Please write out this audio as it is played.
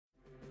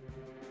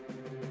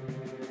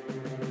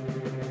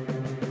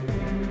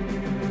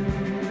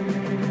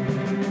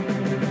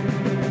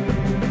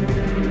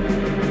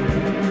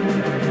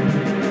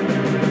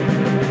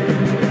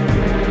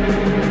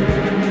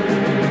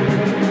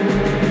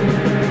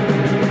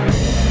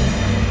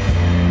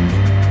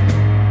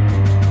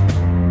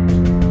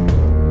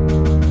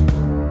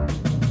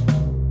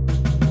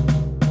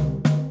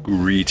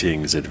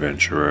Greetings,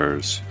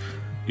 adventurers.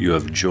 You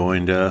have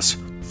joined us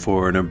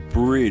for an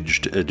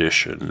abridged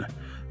edition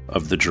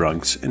of the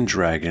Drunks and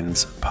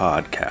Dragons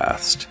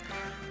podcast.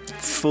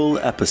 Full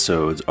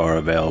episodes are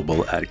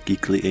available at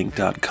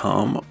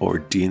geeklyinc.com or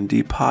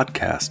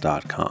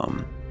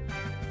dndpodcast.com.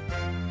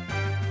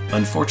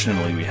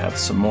 Unfortunately, we have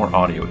some more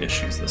audio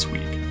issues this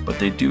week, but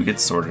they do get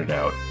sorted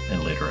out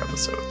in later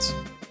episodes.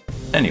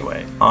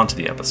 Anyway, on to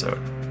the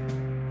episode.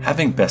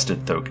 Having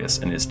bested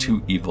Thokas and his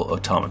two evil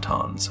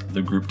automatons,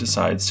 the group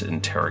decides to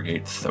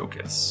interrogate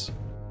Thokas.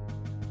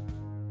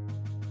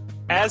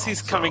 As he's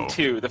coming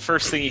to, the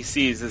first thing he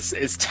sees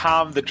is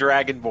Tom the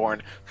Dragonborn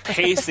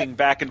pacing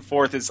back and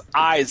forth, his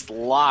eyes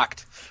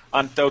locked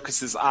on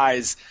Thokas'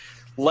 eyes,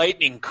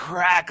 lightning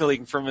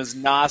crackling from his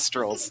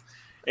nostrils,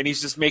 and he's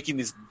just making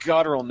these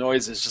guttural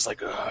noises, just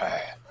like,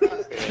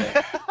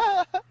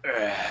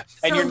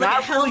 and you're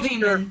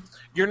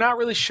not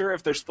really sure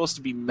if they're supposed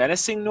to be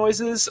menacing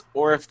noises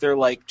or if they're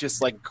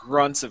just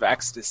grunts of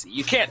ecstasy.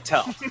 You can't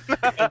tell.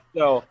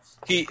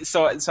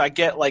 so I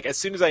get as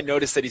soon as I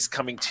notice that he's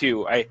coming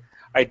to, I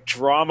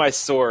draw my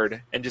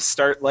sword and just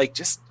start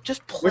just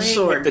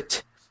playing with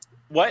the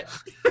what?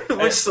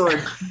 Which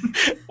sword?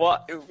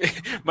 Well,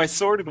 my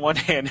sword in one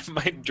hand and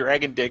my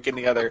dragon dick in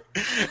the other,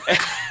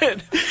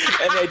 and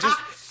I just,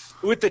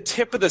 with the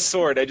tip of the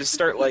sword, I just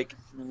start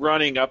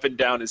running up and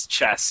down his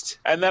chest,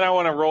 and then I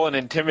want to roll an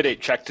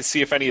intimidate check to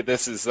see if any of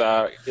this is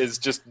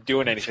just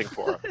doing anything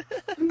for him.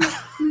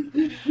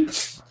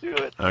 Do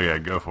it. Okay,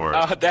 go for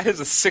it. That is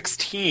a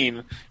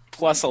 16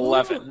 plus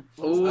 11.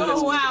 Ooh.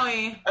 Oh,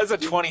 wowie. That's a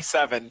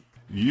 27.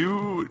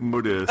 You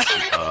notice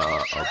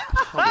a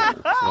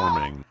puddle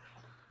forming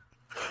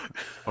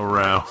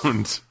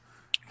around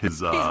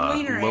his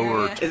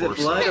lower torso. Is it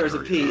blood or is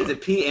it pee? Is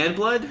it pee and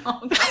blood? Oh,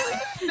 God.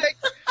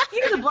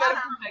 Here's a blood.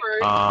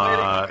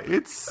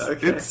 It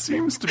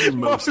seems to be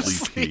mostly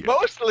pee.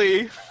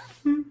 Mostly.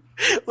 A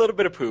little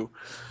bit of poo.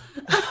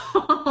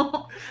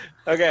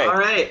 Okay. All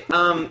right.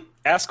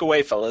 Ask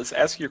away, fellas.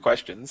 Ask your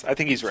questions. I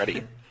think he's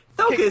ready.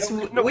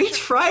 Thokas, we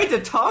tried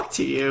to talk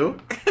to you,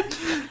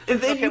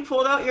 and then you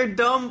pulled out your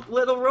dumb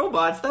little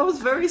robots. That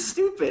was very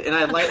stupid. And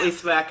I lightly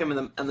smack him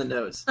in the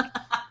nose.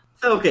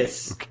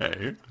 Thokas.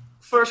 Okay.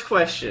 First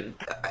question.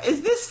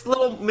 Is this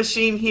little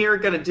machine here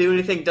going to do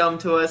anything dumb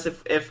to us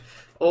if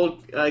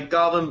old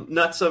Goblin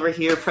Nuts over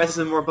here presses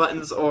some more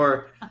buttons,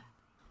 or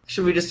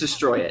should we just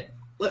destroy it?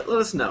 Let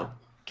us know.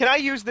 Can I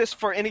use this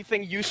for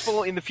anything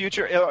useful in the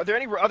future? Are there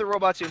any other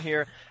robots in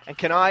here, and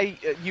can I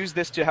use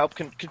this to help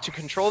to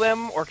control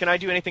them, or can I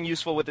do anything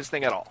useful with this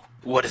thing at all?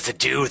 What does it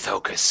do,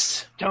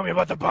 Thokas? Tell me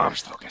about the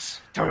bombs,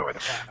 Thokas. Tell me where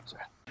the bombs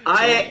are.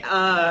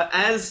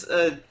 As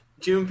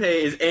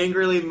Junpei is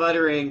angrily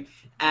muttering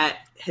at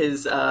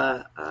his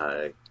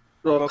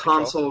little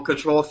console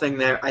control thing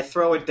there, I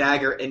throw a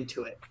dagger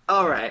into it.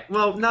 All right.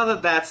 Well, now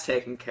that that's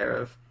taken care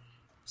of,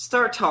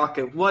 start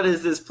talking. What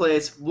is this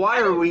place?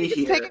 Why are we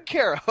here? Taken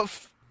care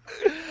of.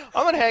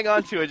 I'm gonna hang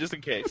on to it just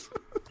in case.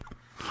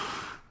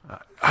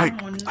 I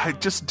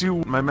just do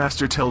what my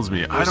master tells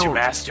me. Who's your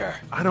master?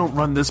 I don't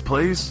run this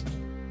place.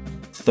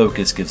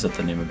 Thokas gives up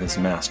the name of his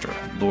master,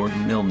 Lord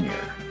Milnir,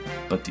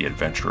 but the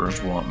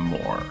adventurers want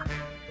more.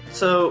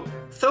 So,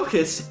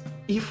 Thokas,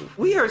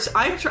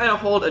 I'm trying to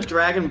hold a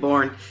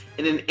Dragonborn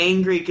and an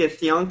angry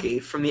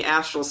Githyanki from the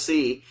Astral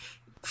Sea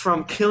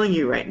from killing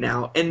you right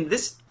now, and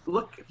this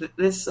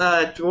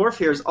dwarf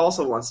here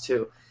also wants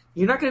to.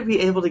 You're not going to be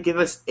able to give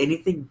us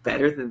anything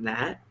better than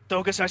that?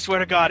 Thokas, I swear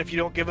to God, if you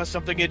don't give us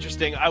something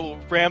interesting, I will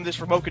ram this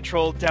remote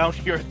control down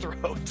your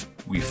throat.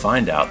 We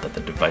find out that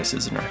the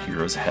devices in our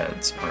heroes'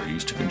 heads are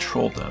used to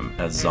control them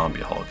as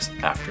zombie hulks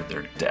after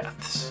their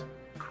deaths.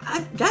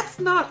 That's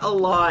not a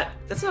lot.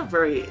 That's not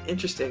very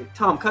interesting.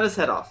 Tom, cut his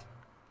head off.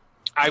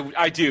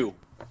 I do.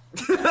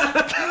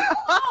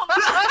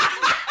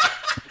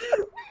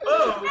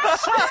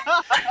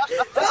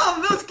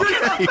 Tom, that was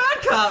good. Okay.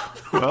 Bad cop.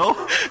 Well,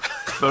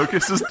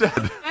 Thokas is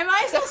dead. Am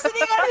I still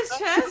sitting on his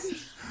chest?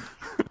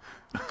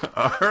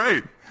 All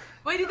right.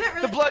 Wait, did that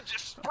really... The blood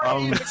just sprayed.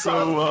 Tom, that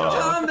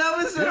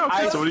was so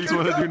what do you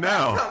want to do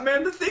now? Cop,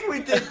 man, the thing we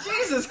did.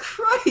 Jesus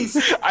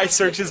Christ. I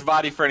search his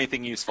body for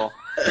anything useful.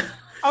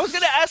 I was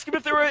going to ask him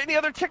if there were any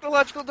other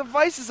technological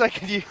devices I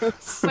could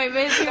use. Wait, but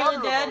is he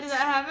really dead? Did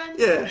that happen?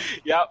 Yeah.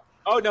 Yep.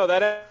 Oh, no,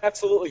 that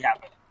absolutely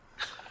happened.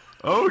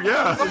 Oh,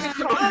 yeah.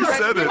 You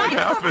said it. It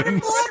happened. Covered in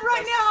blood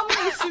right now? I'm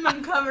going to assume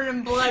I'm covered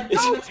in blood.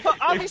 No,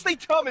 obviously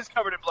Tom is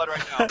covered in blood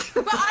right now.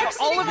 But I'm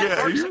sitting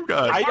on his you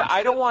got.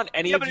 I don't want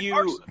any of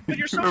you. But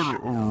you're so I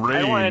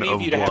don't want any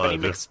of you to have any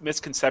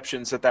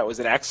misconceptions that was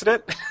an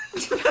accident.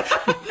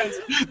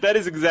 That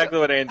is exactly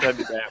what I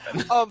intended to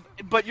happen.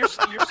 But you're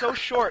so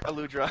short,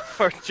 Aludra,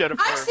 or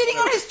Jennifer. I'm sitting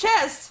on his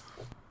chest.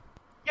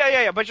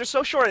 Yeah. But you're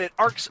so short, it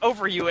arcs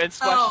over you and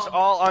splashes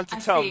all onto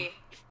Tom. See.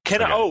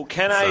 Can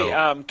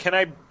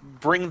I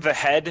bring the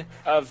head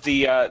of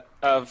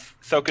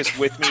Thokas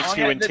with me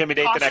to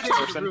intimidate the next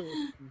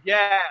person?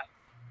 Yeah.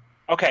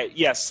 Okay.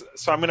 Yes.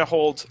 So I'm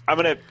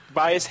gonna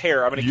buy his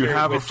hair. I'm gonna carry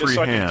it with just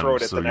so I can throw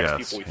it at the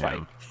next people we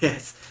fight.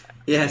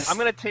 Yes. I'm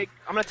gonna take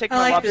my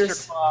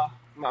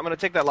I'm gonna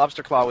take that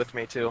lobster claw with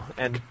me too,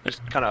 and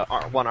just kind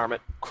of one arm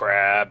it.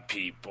 Crab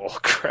people.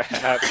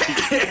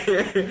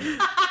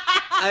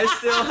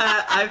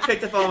 I've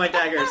picked up all my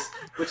daggers,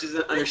 which is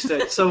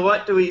understood. So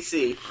what do we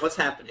see? What's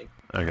happening?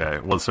 Okay,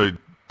 well, so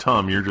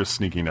Tom, you're just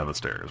sneaking down the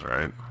stairs,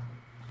 right?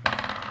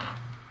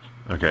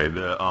 Okay,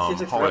 the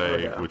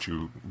hallway, which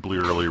you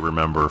blearily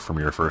remember from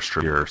your first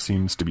trip here,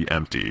 seems to be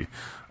empty.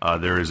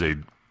 There's a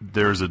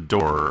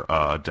door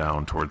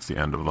down towards the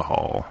end of the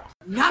hall.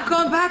 Not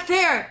going back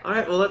there. All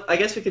right. Well, I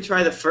guess we could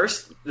try the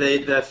first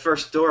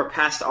door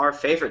past our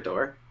favorite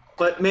door,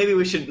 but maybe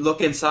we should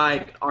look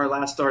inside our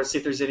last door to see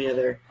if there's any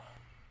other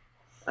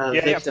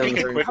victims.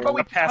 Quick. How about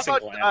we pass a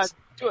glance?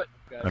 Do it.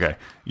 Okay,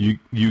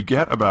 you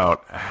get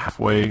about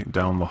halfway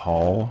down the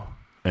hall,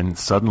 and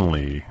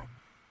suddenly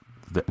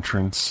the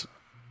entrance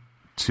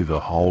to the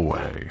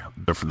hallway,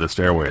 for the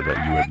stairway that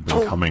you had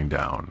been coming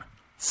down,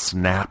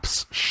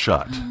 snaps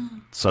shut.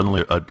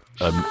 Suddenly,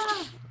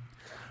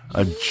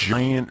 a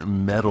giant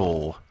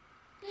metal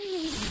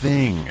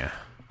thing,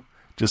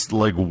 just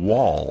like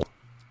wall,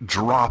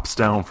 drops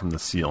down from the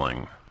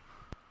ceiling.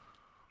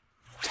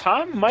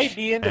 Tom might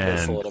be into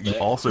this a little And you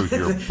bit. also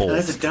hear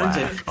bolts That's a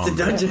dungeon. flash It's on a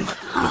dungeon.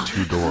 the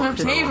two doors on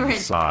the favorite.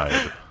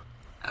 side.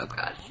 Oh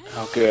god.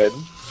 Oh, good.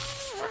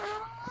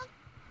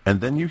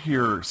 And then you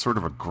hear sort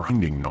of a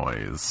grinding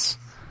noise.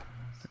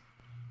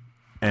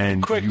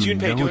 And Quick, you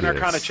Junpei, do an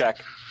Arcana notice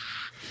check.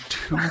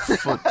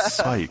 2-foot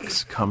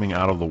spikes coming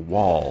out of the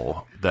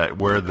wall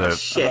where the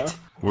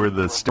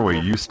stairway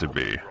used to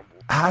be.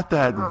 At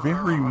that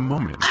very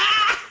moment,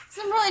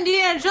 Some real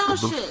Indiana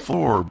Jones the shit.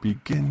 floor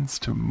begins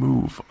to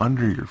move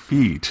under your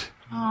feet,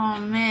 Oh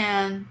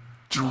man.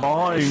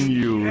 drawing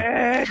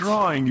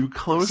you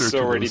closer So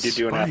to ready the to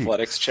do an spikes.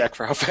 athletics check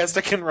for how fast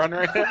I can run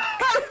right now.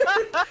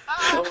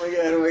 Oh my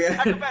god!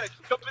 Acrobatics,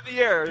 jump in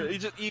the air. You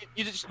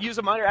just use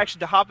a minor action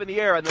to hop in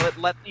the air and then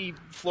let the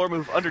floor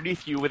move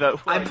underneath you without.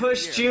 I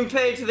push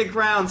Junpei to the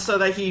ground so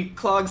that he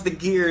clogs the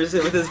gears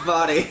with his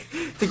body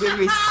to give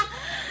me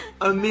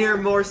a mere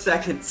more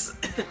seconds.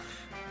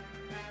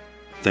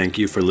 Thank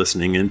you for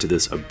listening in to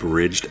this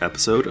abridged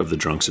episode of the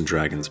Drunks and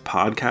Dragons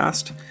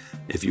podcast.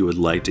 If you would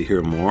like to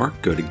hear more,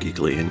 go to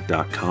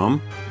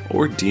geeklyinc.com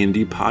or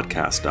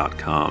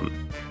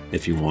dndpodcast.com.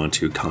 If you want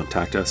to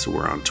contact us,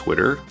 we're on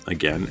Twitter,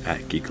 again,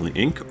 at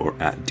geeklyinc or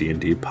at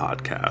DnD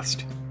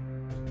Podcast.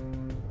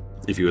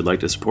 If you would like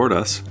to support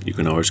us, you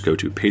can always go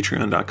to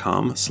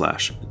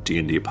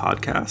patreon.com/DnD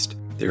Podcast.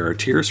 There are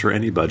tiers for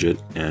any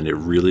budget, and it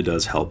really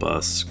does help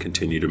us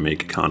continue to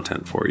make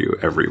content for you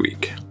every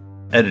week.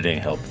 Editing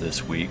help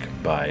this week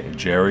by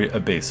Jerry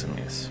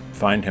Abesamis.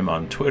 Find him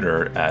on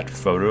Twitter at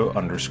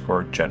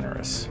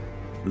photo_generous.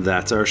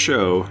 That's our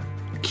show.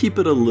 Keep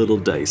it a little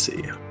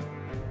dicey.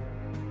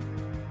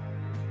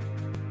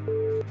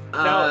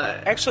 Now,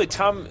 actually,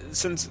 Tom,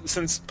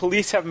 since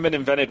police haven't been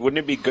invented, wouldn't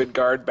it be good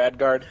guard, bad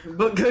guard?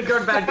 But good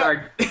guard, bad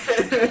guard.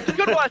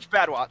 Good watch,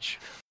 bad watch.